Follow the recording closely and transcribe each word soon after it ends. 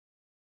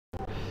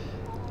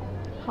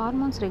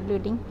Hormones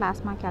regulating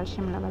plasma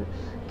calcium level.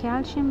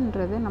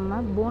 கால்சியம்ன்றது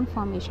நம்ம phone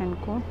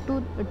ஃபார்மேஷனுக்கும்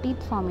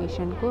teeth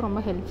ஃபார்மேஷனுக்கும் ரொம்ப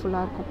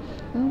ஹெல்ப்ஃபுல்லாக இருக்கும்.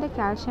 இந்த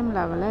கால்சியம்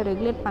லெவலை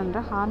ரெகுலேட்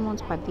பண்ணுற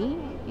ஹார்மோன்ஸ் பற்றி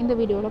இந்த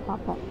வீடியோவில்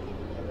பார்ப்போம்.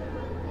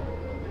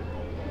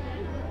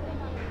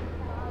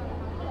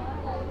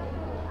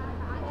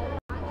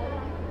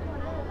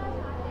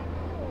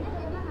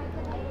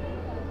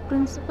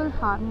 Principal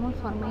hormone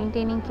for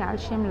maintaining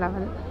calcium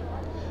level.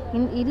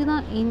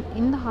 இதுதான்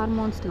இந்த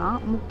ஹார்மோன்ஸ்லாம்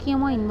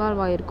முக்கியமாக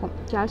இன்வால்வ் ஆகிருக்கும்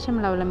கால்சியம்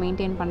லெவலை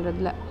மெயின்டைன்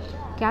பண்ணுறதுல.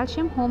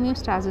 கால்சியம்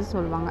ஹோமியோஸ்டாசிஸ்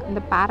சொல்லுவாங்க.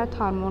 இந்த பேரத்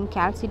ஹார்மோன்,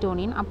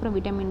 கால்சிட்டோனின், அப்புறம்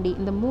விட்டமின் டி,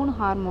 இந்த 3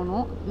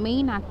 ஹார்மோனும்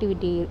மெயின்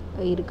ஆக்டிவிட்டி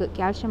இருக்குது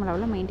கால்சியம்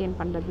லெவலை மெயின்டைன்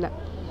பண்ணுறதுல.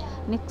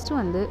 நெக்ஸ்ட்டு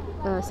வந்து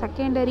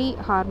செகண்டரி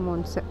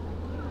ஹார்மோன்ஸு.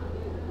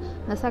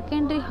 இந்த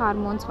செகண்டரி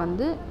ஹார்மோன்ஸ்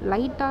வந்து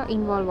லைட்டாக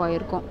இன்வால்வ்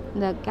ஆகிருக்கும்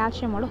இந்த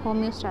கால்சியமோட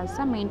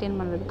ஹோமியோஸ்டாசிஸை மெயின்டைன்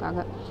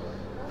பண்ணுறதுக்காக.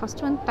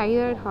 ஃபஸ்ட்டு வந்து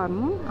தைராய்டு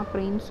ஹார்மோன்,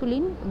 அப்புறம்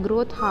insulin,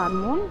 growth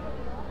hormone,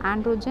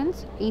 androgens,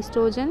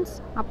 oestrogens,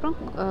 அப்புறம்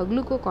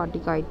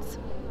குளுக்கோகார்டிகாய்ட்ஸ்.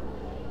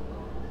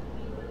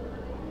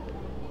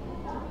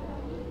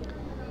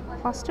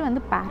 ஃபஸ்ட்டு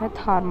வந்து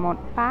பேரத் ஹார்மோன்.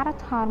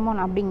 பேரத்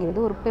ஹார்மோன்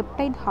அப்படிங்கிறது ஒரு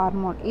பெப்டைட்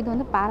ஹார்மோன். இது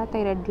வந்து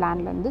பாராதைராய்டு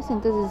கிளாண்ட்லேருந்து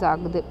சிந்தசிஸ்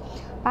ஆகுது.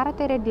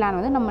 பாராதைராய்டு கிளாண்ட்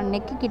வந்து நம்ம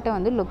நெக்கு கிட்ட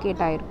வந்து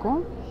லொக்கேட்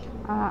ஆகிருக்கும்.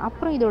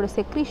 அப்புறம் இதோட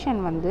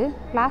செக்ரீஷன் வந்து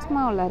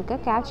பிளாஸ்மாவில் இருக்க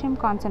கால்சியம்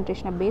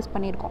கான்சன்ட்ரேஷனை பேஸ்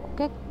பண்ணியிருக்கோம்.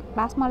 ஓகே,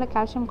 பிளாஸ்மாவில்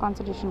கால்சியம்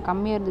கான்சன்ட்ரேஷன்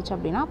கம்மியாக இருந்துச்சு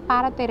அப்படின்னா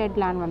பாராதைராய்டு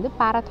கிளாண்ட் வந்து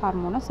பேரத்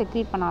ஹார்மோனை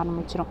செக்ரீட் பண்ண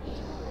ஆரம்பிச்சிடும்.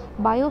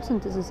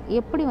 பயோசிந்தசிஸ்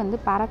எப்படி வந்து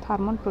பேரத்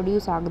ஹார்மோன்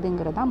ப்ரொடியூஸ்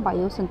ஆகுதுங்கிறது தான்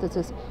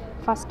பயோசிந்தசிஸ்.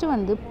 ஃபஸ்ட்டு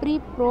வந்து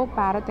ப்ரோ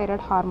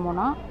பாராதைராய்டு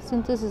ஹார்மோனாக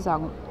சிந்தசிஸ்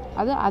ஆகும்.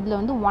 அதில்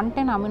வந்து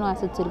 110 அமினோ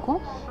ஆசிட்ஸ் இருக்கும்.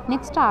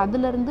 நெக்ஸ்ட்டு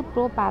அதுலேருந்து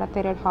ப்ரோ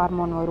பாராதைராய்டு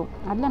ஹார்மோன் வரும்.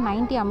 அதில்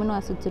 90 அமினோ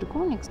ஆசிட்ஸ்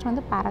இருக்கும். நெக்ஸ்ட்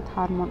வந்து பேரத்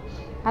ஹார்மோன்,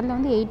 அதில்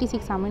வந்து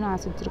 86 அமினோ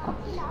ஆசிட்ஸ் இருக்கும்.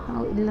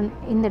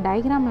 இந்த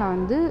டயக்ராமில்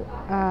வந்து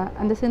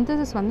அந்த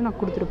சிந்தசிஸ் வந்து நான்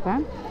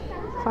கொடுத்துருப்பேன்.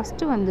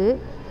 ஃபஸ்ட்டு வந்து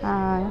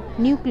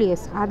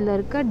நியூக்ளியஸ், அதில்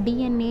இருக்க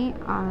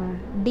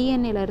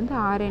டிஎன்ஏலேருந்து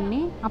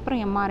ஆர்என்ஏ, அப்புறம்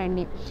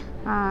எம்ஆர்என்ஏ,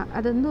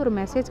 அது வந்து ஒரு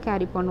மெசேஜ்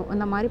கேரி பண்ணும்,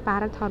 இந்த மாதிரி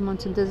பேரத்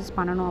ஹார்மோன் சிந்தசிஸ்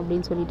பண்ணணும்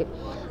அப்படின்னு சொல்லிட்டு.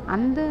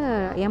 அந்த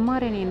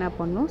எம்ஆர்என்ஏ என்ன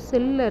பண்ணும்,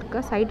 செல்லில்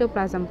இருக்க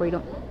சைட்டோபிளாசம்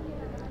போயிடும்.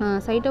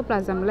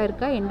 சைட்டோபிளாசமில்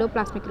இருக்க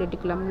எண்டோபிளாஸ்மிக்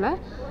ரெட்டிகுலமில்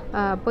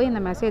போய்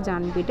அந்த மெசேஜ்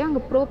அனுப்பிட்டு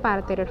அங்கே ப்ரோ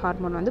பாராதைராய்டு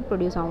ஹார்மோன் வந்து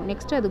ப்ரொடியூஸ் ஆகும்.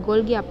 நெக்ஸ்ட்டு அது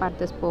கோல்கி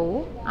அப்பார்த்தஸ்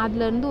போகும்.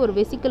 அதுலேருந்து ஒரு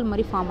வெசிக்கல்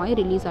மாதிரி ஃபார்ம் ஆகி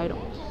ரிலீஸ்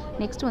ஆகிடும்.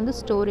 நெக்ஸ்ட் வந்து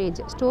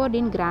ஸ்டோர்ட்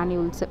இன்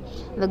கிரானியூல்ஸ்.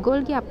 அந்த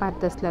கோல்கி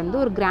அப்பார்த்தஸ்லேருந்து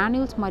ஒரு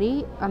கிரானியூல்ஸ் மாதிரி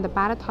அந்த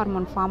பேரத்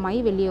ஹார்மோன் ஃபார்ம் ஆகி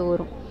வெளியே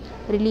வரும்,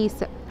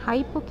 ரிலீஸ்.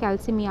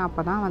 ஹைப்போகால்சிமியா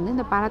அப்போ தான் வந்து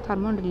இந்த பேரத்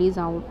ஹார்மோன் ரிலீஸ்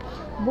ஆகும்.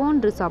 போன்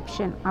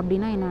ரிசாப்ஷன்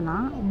அப்படின்னா என்னென்னா,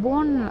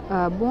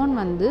 போன்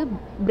வந்து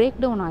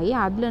பிரேக் டவுன் ஆகி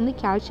அதுலேருந்து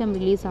கால்சியம்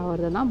ரிலீஸ்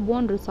ஆகிறது தான்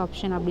போன்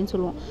ரிசாப்ஷன் அப்படின்னு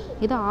சொல்லுவோம்.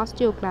 இதை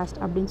ஆஸ்டியோகிளாஸ்ட்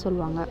அப்படின்னு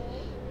சொல்லுவாங்க.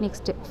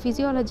 Next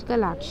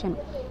physiological action.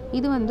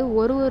 இது வந்து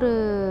ஒரு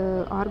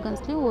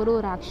ஆர்கன்ஸ்லேயும்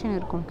ஒரு ஆக்ஷன்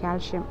இருக்கும்.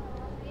 கால்சியம்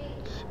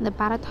இந்த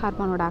பேரத்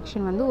ஹார்மோனோட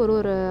ஆக்ஷன் வந்து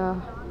ஒரு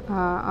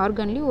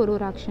ஆர்கன்லேயும்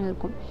ஒரு ஆக்ஷன்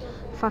இருக்கும்.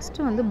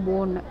 ஃபஸ்ட்டு வந்து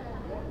போனில்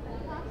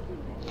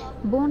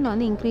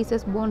வந்து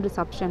இன்க்ரீசஸ் போன்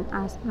ரிசப்ஷன்.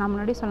 நான்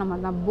முன்னாடி சொன்ன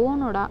மாதிரி தான்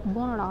போனோட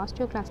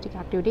ஆஸ்டியோகிளாஸ்டிக்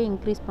ஆக்டிவிட்டியை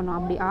இன்க்ரீஸ் பண்ணும்.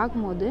 அப்படி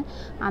ஆகும்போது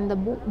அந்த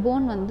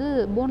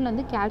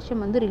போன்லேருந்து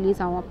கால்சியம் வந்து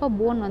ரிலீஸ் ஆகும். அப்போ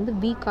போன் வந்து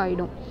வீக்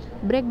ஆகிடும்,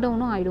 பிரேக்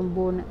டவுனும் ஆகிடும்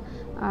போனு.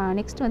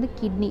 நெக்ஸ்ட் வந்து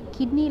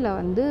கிட்னியில்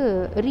வந்து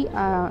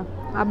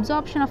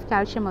அப்சார்ப்ஷன் ஆஃப்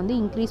கால்சியம் வந்து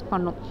இன்க்ரீஸ்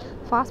பண்ணும்,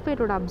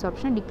 ஃபாஸ்பேட்டோட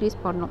அப்சார்ப்ஷன் டிக்ரீஸ்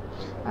பண்ணும்.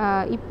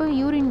 இப்போ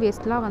யூரின்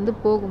வேஸ்ட்லாம் வந்து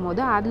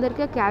போகும்போது அதில்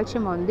இருக்க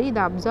கால்சியம் வந்து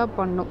இதை அப்சார்ப்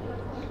பண்ணும்.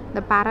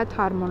 இந்த பேரத்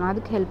ஹார்மோன்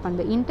அதுக்கு ஹெல்ப்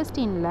பண்ணுது.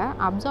 இன்டெஸ்டினில்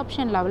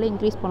அப்சார்ப்ஷன் லெவலை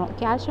இன்க்ரீஸ் பண்ணும்.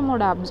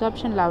 கால்சியமோட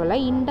அப்சார்ப்ஷன் லெவலை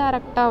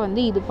இன்டைரக்டாக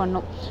வந்து இது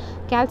பண்ணும்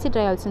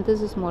கால்சிட்ரையால்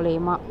சிந்தசிஸ்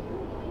மூலயமா.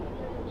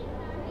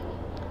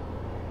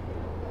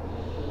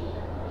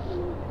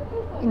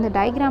 இந்த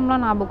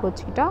டயக்ராம்லாம் ஞாபகம்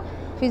வச்சுக்கிட்டா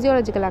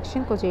ஃபிசியாலஜிக்கல்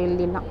ஆக்ஷன் கொஞ்சம்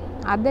எழுதிடலாம்.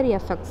 Other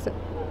effects.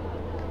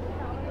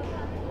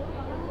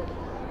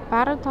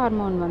 பேரத்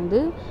ஹார்மோன் வந்து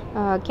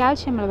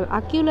கால்சியம் லெவல்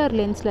அக்யூலர்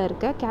லென்ஸில்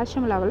இருக்க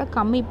கால்சியம் லெவலை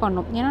கம்மி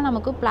பண்ணும். ஏன்னா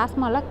நமக்கு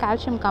பிளாஸ்மாவில்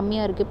கால்சியம்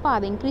கம்மியாக இருக்குது. இப்போ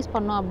அதை இன்க்ரீஸ்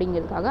பண்ணோம்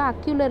அப்படிங்கிறதுக்காக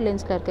அக்யூலர்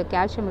லென்ஸில் இருக்க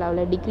கால்சியம்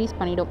லெவலை டிக்ரீஸ்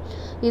பண்ணிடும்.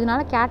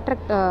 இதனால்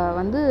கேட்ராக்ட்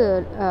வந்து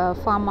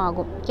ஃபார்ம்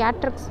ஆகும்,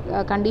 கேட்ராக்ட்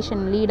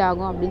கண்டிஷன் லீட்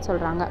ஆகும் அப்படின்னு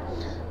சொல்கிறாங்க.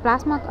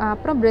 பிளாஸ்மா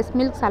அப்புறம் பிரெஸ்ட்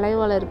மில்க்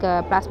சலைவாவில் இருக்க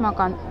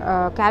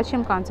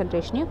கால்சியம்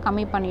கான்சன்ட்ரேஷனையும்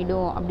கம்மி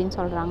பண்ணிடும் அப்படின்னு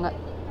சொல்கிறாங்க.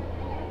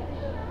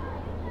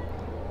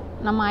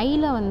 நம்ம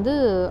ஐயில் வந்து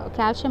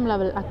கால்சியம்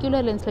லெவல்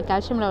அக்யூலர் லென்ஸில்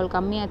கால்சியம் லெவல்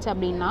கம்மியாச்சு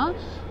அப்படின்னா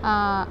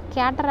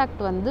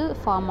கேட்ராக்ட் வந்து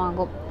ஃபார்ம்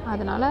ஆகும்.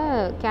 அதனால்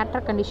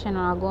கேட்ராக்ட் கண்டிஷன்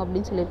ஆகும்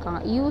அப்படின்னு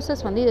சொல்லியிருக்காங்க.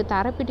 யூசஸ் வந்து இதை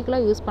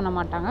தெரப்பிட்டிக்கலாக யூஸ் பண்ண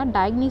மாட்டாங்க,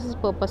 டயக்னோசிஸ்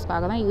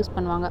பர்பஸ்க்காக தான் யூஸ்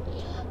பண்ணுவாங்க.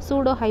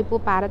 சூடோ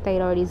ஹைப்போ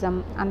பாராதைராய்டிசம்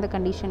அந்த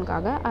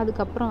கண்டிஷனுக்காக.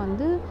 அதுக்கப்புறம்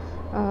வந்து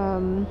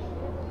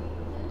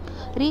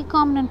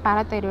ரீகாமினன்ட்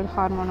பாராதைராய்டு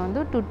ஹார்மோன்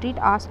வந்து டு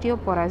ட்ரீட்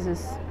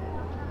ஆஸ்டியோபோரோசிஸ்.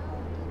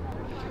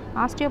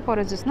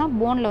 ஆஸ்டியோபோரோசிஸ்னால்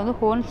போனில் வந்து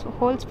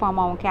ஹோல்ஸ் ஃபார்ம்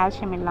ஆகும்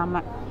கால்சியம்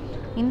இல்லாமல்.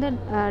 இந்த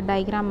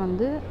டயக்ராம்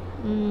வந்து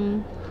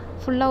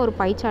ஃபுல்லாக ஒரு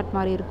பை சார்ட்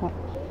மாதிரி இருக்கும்.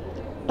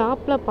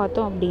 டாப்பில்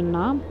பார்த்தோம்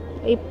அப்படின்னா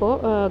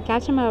இப்போது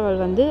கால்சியம் லெவல்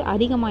வந்து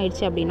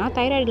அதிகமாகிடுச்சு அப்படின்னா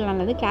தைராய்டு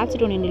கிளாண்ட்லேருந்து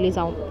கால்சிட்டோனின் ரிலீஸ்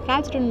ஆகும்.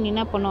 கால்சிட்டோனின்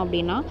என்ன பண்ணும்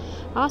அப்படின்னா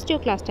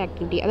ஆஸ்டியோகிளாஸ்ட்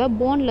ஆக்டிவிட்டி, அதாவது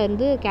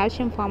போன்லேருந்து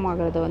கால்சியம் ஃபார்ம்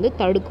ஆகிறத வந்து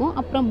தடுக்கும்.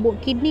 அப்புறம்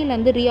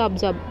கிட்னிலேருந்து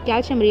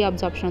கால்சியம்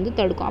ரீஅப்சார்ப்ஷன் வந்து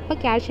தடுக்கும். அப்போ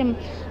கால்சியம்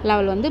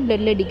லெவல் வந்து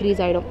பிளட்டில்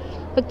டிக்ரீஸ் ஆகிடும்.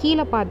 இப்போ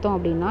கீழே பார்த்தோம்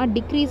அப்படின்னா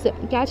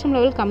கால்சியம்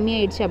லெவல்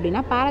கம்மியாயிடுச்சு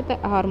அப்படின்னா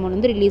ஹார்மோன்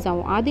வந்து ரிலீஸ்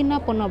ஆகும். அது என்ன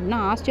பண்ணும் அப்படின்னா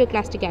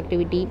ஆஸ்டியோகிளாஸ்டிக்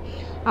ஆக்டிவிட்டி,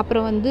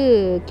 அப்புறம் வந்து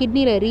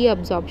கிட்னியில்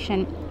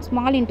ரீஅப்சார்ப்ஷன்,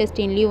 ஸ்மால்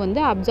இன்டெஸ்டைன்லேயும் வந்து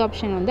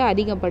அப்சார்ப்ஷன் வந்து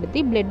அதிகப்படுத்தி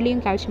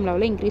பிளட்லேயும் கால்சியம்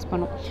லெவலை இன்க்ரீஸ்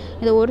பண்ணும்.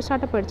 இதை ஒரு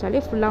ஷார்ட்டை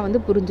படித்தாலே ஃபுல்லாக வந்து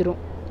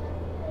புரிஞ்சிடும்.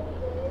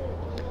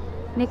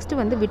 நெக்ஸ்ட்டு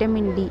வந்து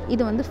விட்டமின் டி.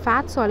 இது வந்து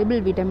fat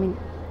soluble vitamin.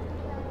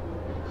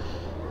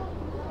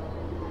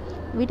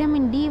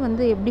 Vitamin D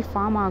வந்து எப்படி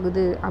ஃபார்ம்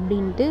ஆகுது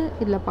அப்படின்ட்டு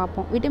இதில்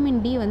பார்ப்போம்.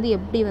 விட்டமின் டி வந்து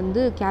எப்படி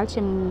வந்து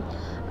கால்சியம்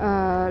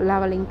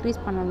லெவல்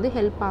இன்க்ரீஸ் பண்ண வந்து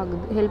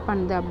ஹெல்ப்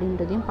பண்ணுது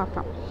அப்படின்றதையும்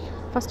பார்க்கலாம்.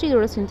 ஃபஸ்ட்டு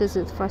இதோட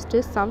சிந்தசிஸ்.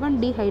 ஃபஸ்ட்டு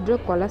 7-டீஹைட்ரோ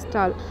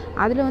கொலஸ்ட்ரால்,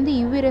 அதில் வந்து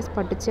யூரியஸ்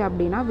பட்டுச்சு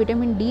அப்படின்னா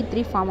விட்டமின்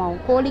D3 ஃபார்ம்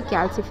ஆகும்.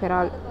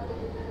 கோலிகால்சிஃபெரால்,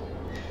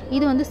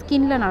 இது வந்து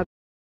ஸ்கின்ல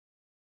நடக்கும்.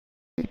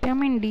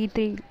 விட்டமின்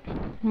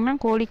D3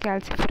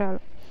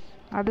 கோலிகால்சிஃபெரால்,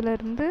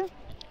 அதிலிருந்து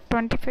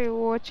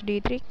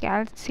 25OH-D3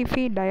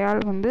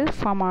 கால்சிஃபிடயால் வந்து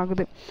ஃபார்ம்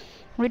ஆகுது.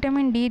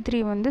 விட்டமின்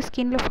D3 வந்து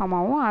ஸ்கின்ல ஃபார்ம்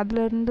ஆகும்.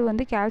 அதுலேருந்து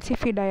வந்து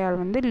கால்சிஃபிடயால்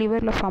வந்து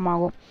லிவரில் ஃபார்ம்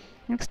ஆகும்.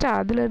 நெக்ஸ்ட்டு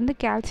அதுலேருந்து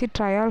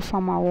கால்சிட்ரையால்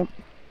ஃபார்ம் ஆகும்.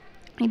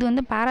 இது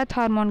வந்து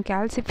பாரத்ஹார்மோன்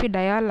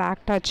கால்சிஃபிடயால்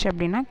ஆக்ட் ஆச்சு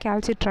அப்படின்னா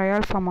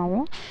கால்சிட்ரையால் ஃபார்ம்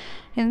ஆகும்.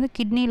 இது வந்து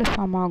கிட்னியில்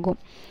ஃபார்ம் ஆகும்.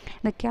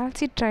 இந்த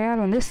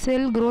கால்சிட்ரையால் வந்து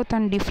செல் க்ரோத்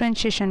அண்ட்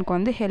டிஃப்ரென்ஷியேஷனுக்கு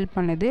வந்து ஹெல்ப்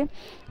பண்ணுது.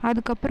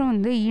 அதுக்கப்புறம்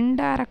வந்து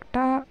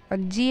இன்டைரக்டாக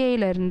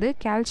ஜிஐலேருந்து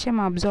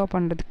கால்சியம் அப்சார்ப்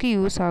பண்ணுறதுக்கு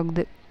யூஸ்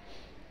ஆகுது.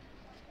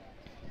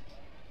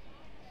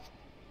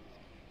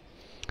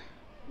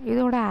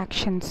 இதோட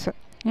ஆக்ஷன்ஸ்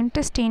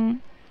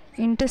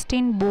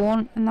இன்டெஸ்டின்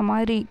போன், இந்த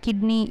மாதிரி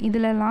கிட்னி,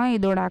 இதிலலாம்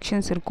இதோட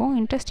ஆக்ஷன்ஸ் இருக்கும்.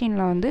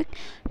 இன்டெஸ்டினில் வந்து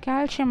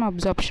கால்சியம்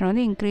அப்சார்ப்ஷன்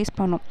வந்து இன்க்ரீஸ்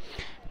பண்ணும்.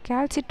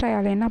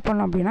 கால்சிட்ரையால் என்ன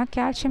பண்ணும் அப்படின்னா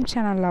கால்சியம்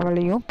சேனல்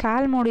லெவலையும்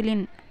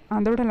கால்மோடிலின்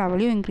அதோட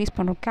லெவலையும் இன்க்ரீஸ்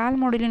பண்ணும்.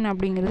 கால்மோடிலின்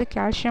அப்படிங்கிறது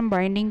கால்சியம்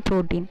பைண்டிங்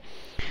ப்ரோட்டீன்.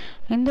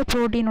 இந்த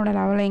ப்ரோட்டீனோட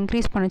லெவலை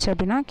இன்க்ரீஸ் பண்ணுச்சு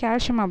அப்படின்னா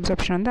கால்சியம்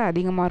அப்சார்ப்ஷன் வந்து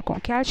அதிகமாக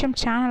இருக்கும். கால்சியம்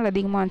சேனல்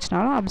அதிகமாக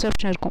இருந்துச்சுனாலும்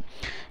அப்சார்ப்ஷன் இருக்கும்.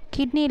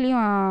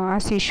 கிட்னிலையும்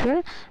as usual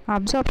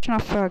absorption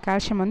of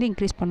calcium வந்து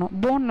இன்க்ரீஸ் பண்ணும்.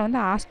 போனில் வந்து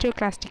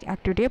ஆஸ்டியோகிளாஸ்டிக்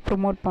ஆக்டிவிட்டியை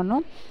ப்ரொமோட்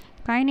பண்ணும்.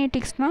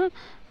 கைனெட்டிக்ஸ்னால்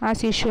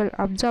as usual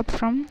absorb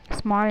from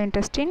small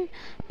intestine,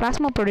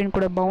 plasma protein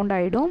கூட பவுண்ட்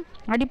ஆகிடும்,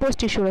 அடிப்போஸ்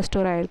டிஷ்யூவில்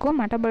ஸ்டோர் ஆகிருக்கும்,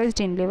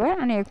 மெட்டபாலைஸ்ட் இன் liver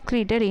and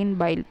excreted in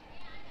file.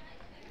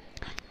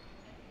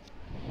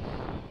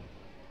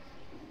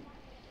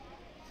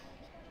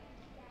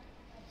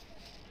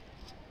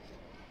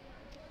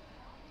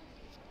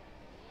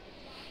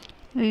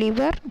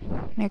 Liver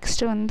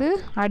next வந்து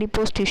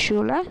அடிப்போஸ்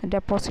டிஷ்யூவில்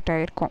டெபாசிட்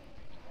ஆகிருக்கும்.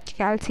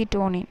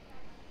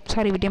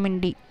 Vitamin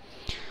D.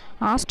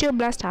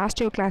 ஆஸ்டியோகிளாஸ்ட்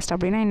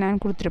அப்படின்னா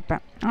என்னென்னு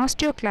கொடுத்துருப்பேன்.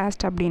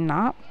 ஆஸ்டியோகிளாஸ்ட் அப்படின்னா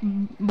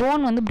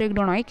போன் வந்து பிரேக்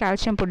டவுன் ஆகி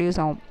கால்சியம் ப்ரொடியூஸ்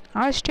ஆகும்.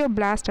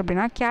 ஆஸ்டியோபிளாஸ்ட்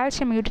அப்படின்னா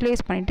கால்சியம்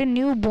யூட்டிலைஸ் பண்ணிவிட்டு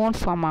நியூ போன்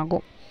ஃபார்ம்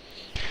ஆகும்.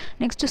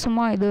 நெக்ஸ்ட்டு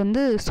சும்மா இது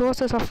வந்து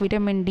sources of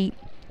vitamin D,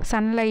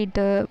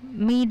 sunlight,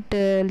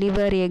 மீட்டு,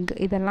 லிவர், எக்,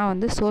 இதெல்லாம்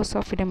வந்து சோர்ஸ்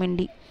ஆஃப் விட்டமின்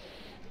டி.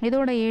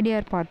 இதோட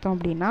ஏடிஆர் பார்த்தோம்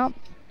அப்படின்னா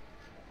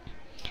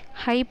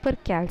ஹைப்பர்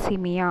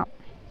கால்சிமியா.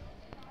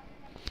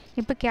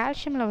 இப்போ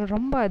கால்சியம் லெவல்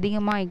ரொம்ப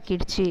அதிகமாக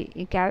ஆக்கிடுச்சு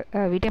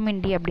விட்டமின்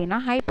டி அப்படின்னா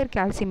ஹைப்பர்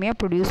கால்சிமியா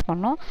ப்ரொடியூஸ்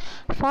பண்ணும்.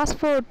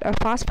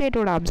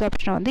 ஃபாஸ்பேட்டோட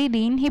அப்சார்ப்ஷனை வந்து இது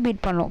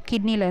இன்ஹிபிட் பண்ணும்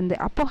கிட்னிலேருந்து.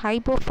 அப்போது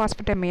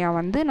ஹைப்போஃபாஸ்பேட்டமியா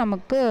வந்து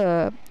நமக்கு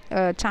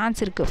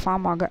சான்ஸ் இருக்குது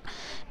ஃபார்ம் ஆக.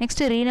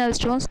 நெக்ஸ்ட்டு ரீனல்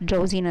ஸ்டோன்ஸ்,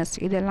 ட்ரௌசினஸ்,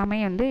 இது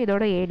எல்லாமே வந்து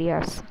இதோட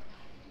ஏடிஆர்ஸ்.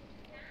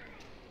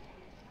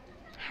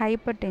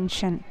 ஹைப்பர்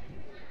டென்ஷன்,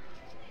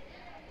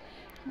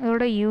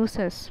 இதோட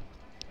யூசஸ்.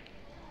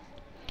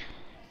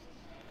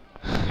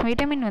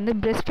 விட்டமின் வந்து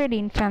பிரெஸ்ட் ஃபெட்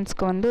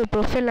இன்ஃபேன்ட்ஸ்க்கு வந்து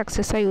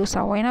ப்ரொஃபைலாக்சிஸாக யூஸ்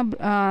ஆகும். ஏன்னா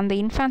அந்த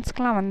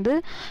இன்ஃபேன்ட்ஸ்க்கெலாம் வந்து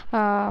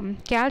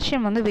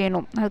கால்சியம் வந்து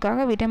வேணும்,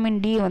 அதுக்காக விட்டமின்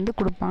டி வந்து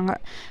கொடுப்பாங்க.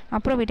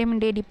 அப்புறம்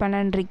vitamin D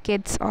dependent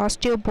rickets,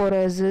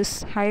 osteoporosis,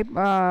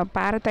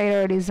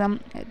 பாரதைராய்டிசம்.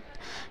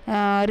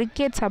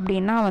 Rickets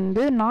அப்படின்னா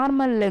வந்து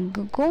நார்மல்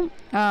லெக்குக்கும்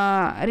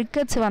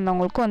ரிக்கெட்ஸ்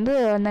வந்தவங்களுக்கும் வந்து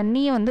அந்த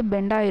நீ வந்து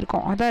பெண்டாக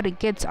இருக்கும், அதான்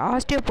ரிக்கெட்ஸ்.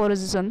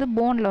 ஆஸ்டியோபோரோசிஸ் வந்து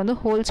போனில் வந்து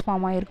ஹோல்ஸ்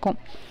ஃபார்ம் ஆகிருக்கும்.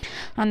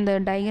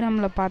 அந்த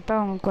டயக்ராமில் பார்த்தா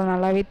அவங்களுக்கு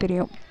நல்லாவே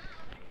தெரியும்.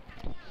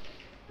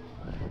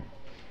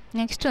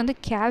 நெக்ஸ்ட் வந்து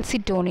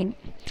கால்சிட்டோனின்,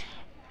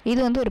 இது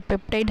வந்து ஒரு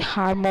பெப்டைட்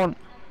ஹார்மோன்.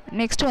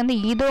 நெக்ஸ்ட் வந்து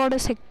இதோட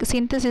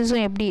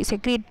சிந்தசிஸும் எப்படி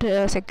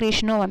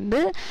செக்ரேஷனும் வந்து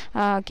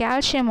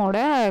கால்சியமோட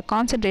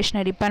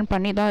கான்சன்ட்ரேஷனை டிபெண்ட்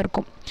பண்ணி தான்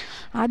இருக்கும்.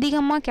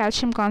 அதிகமாக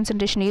கால்சியம்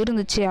கான்சன்ட்ரேஷன்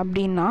இருந்துச்சு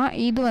அப்படின்னா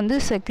இது வந்து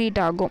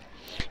செக்ரீட் ஆகும்.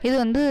 இது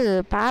வந்து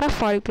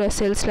பாராஃபாலிகுலர்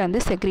செல்ஸில்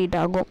வந்து செக்ரீட்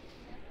ஆகும்.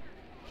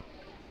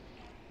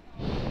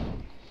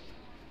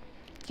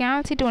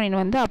 கால்சிட்டோனின்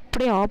வந்து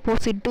அப்படியே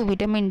opposite to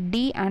vitamin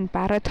D and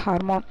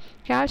பாரத்ஹார்மோன்.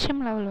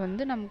 Calcium level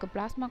வந்து நமக்கு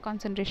பிளாஸ்மா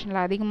கான்சன்ட்ரேஷனில்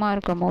அதிகமாக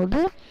இருக்கும் போது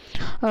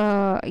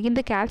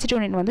இந்த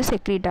கால்சிட்டோனின் வந்து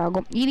செக்ரீட்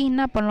ஆகும். இது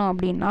என்ன பண்ணும்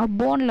அப்படின்னா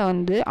போனில்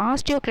வந்து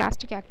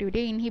ஆஸ்டியோகிளாஸ்டிக்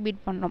ஆக்டிவிட்டியை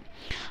இன்ஹிபிட் பண்ணும்.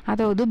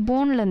 அதாவது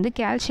போன்லேருந்து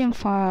கால்சியம்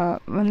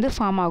வந்து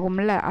ஃபார்ம்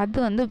ஆகும்ல, அது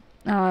வந்து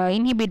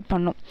இன்ஹிபிட்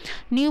பண்ணும்.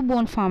 நியூ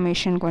போன்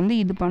ஃபார்மேஷனுக்கு வந்து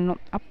இது பண்ணும்.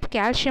 அப்போ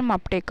கால்சியம்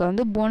அப்டேக்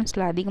வந்து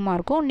போன்ஸில் அதிகமாக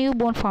இருக்கும், நியூ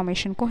போன்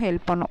ஃபார்மேஷனுக்கும்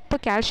ஹெல்ப் பண்ணும். இப்போ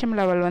கால்சியம்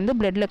லெவல் வந்து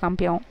பிளட்டில்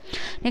கம்மியாகும்.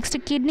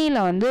 நெக்ஸ்ட்டு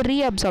கிட்னியில் வந்து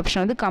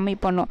ரீஅப்சார்ப்ஷன் வந்து கம்மி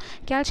பண்ணும்.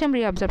 கால்சியம்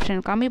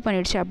ரீஅப்சார்ப்ஷன் கம்மி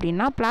பண்ணிடுச்சு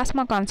அப்படின்னா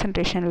பிளாஸ்மா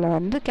கான்சன்ட்ரேஷனில்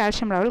வந்து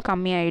கால்சியம் லெவல்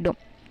கம்மியாயிடும்.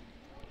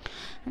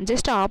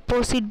 Just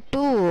opposite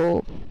to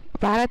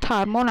பேரத்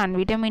hormone and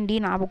vitamin D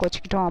ஞாபகம்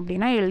வச்சுக்கிட்டோம்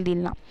அப்படின்னா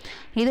எழுதிடலாம்.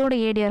 இதோட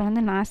ஏடிஆர்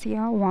வந்து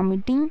நாசியா,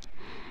 வாமிட்டிங்,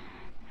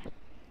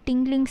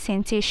 டிங்லிங்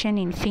சென்சேஷன்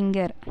இன்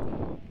ஃபிங்கர்,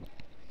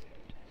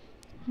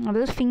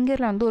 அதாவது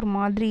ஃபிங்கரில் வந்து ஒரு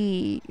மாதிரி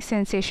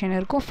சென்சேஷன்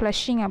இருக்கும்.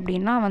 ஃப்ளஷிங்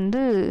அப்படின்னா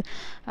வந்து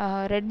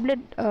ரெட்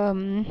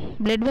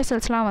பிளட்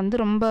வெசல்ஸ்லாம் வந்து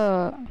ரொம்ப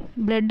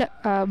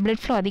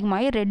பிளட் ஃப்ளோ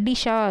அதிகமாகி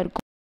ரெட்டிஷாக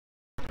இருக்கும்.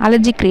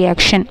 Allergic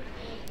reaction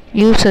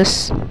uses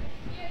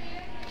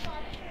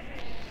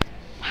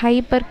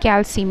hyper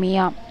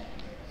கால்சிமியா,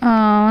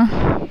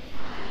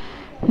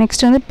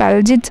 next வந்து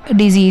பெல்ஜிட்ஸ்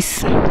டிசீஸ்.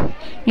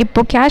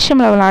 இப்போது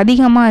கால்சியம் லெவல்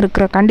அதிகமாக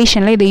இருக்கிற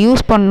கண்டிஷனில் இதை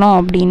யூஸ் பண்ணோம்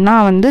அப்படின்னா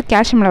வந்து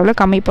கால்சியம் லெவலை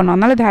கம்மி பண்ணோம்.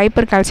 அதனால் இது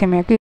ஹைப்பர்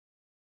கால்சியமியாவுக்கு